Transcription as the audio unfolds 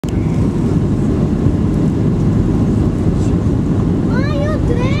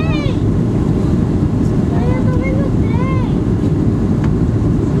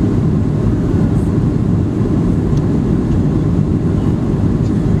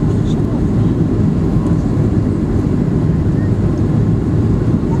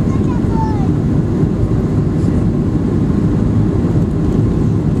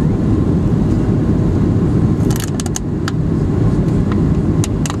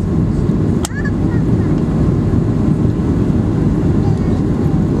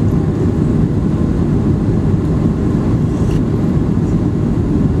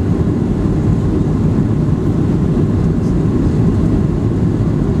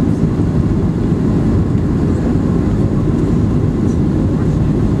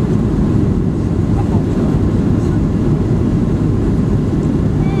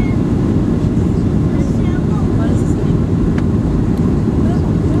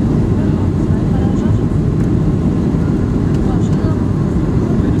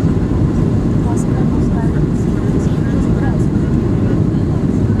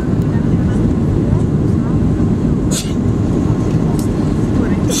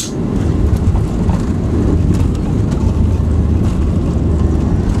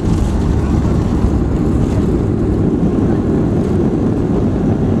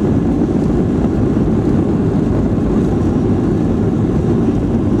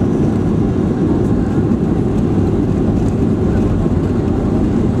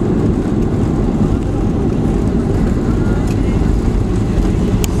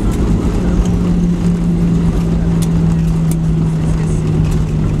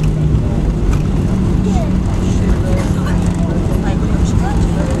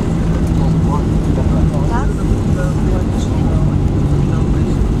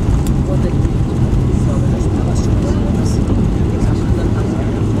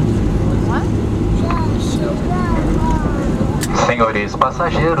Senhores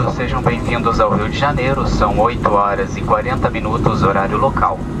passageiros, sejam bem-vindos ao Rio de Janeiro. São 8 horas e 40 minutos, horário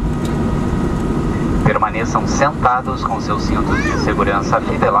local. Permaneçam sentados com seus cintos de segurança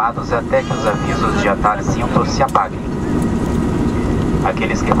afivelados até que os avisos de atar cinto se apaguem.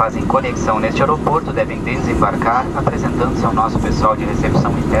 Aqueles que fazem conexão neste aeroporto devem desembarcar apresentando-se ao nosso pessoal de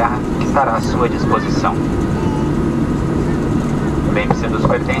recepção em terra, que estará à sua disposição. Lembre-se dos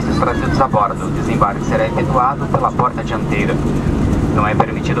pertences trazidos a bordo. O desembarque será efetuado pela porta dianteira. Não é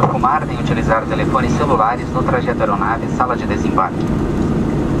permitido fumar nem utilizar telefones celulares no trajeto aeronave sala de desembarque.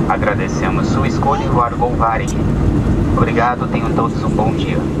 Agradecemos sua escolha em voar Gol Varig. Obrigado, tenham todos um bom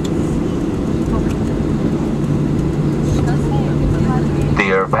dia.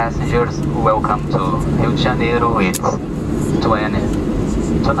 Dear passengers, welcome to Rio de Janeiro. It's 20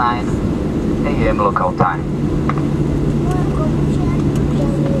 to 9 a.m. local time.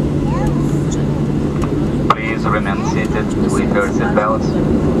 Please remain seated with your seatbelts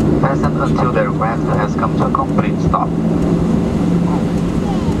fastened until the aircraft has come to a complete stop.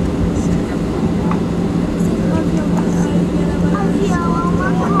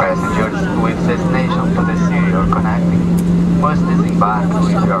 Passengers with destination to the city or connecting must disembark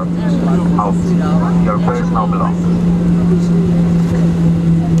with your personal belongings.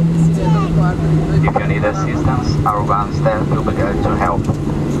 If you need assistance, our ground staff will be glad to help.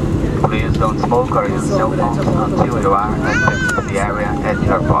 Please don't smoke or use cell phones until you are at the area at the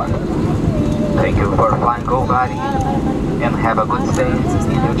airport. Thank you for flying Go Varig and have a good stay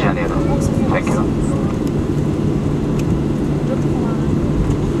in Rio de Janeiro. Thank you.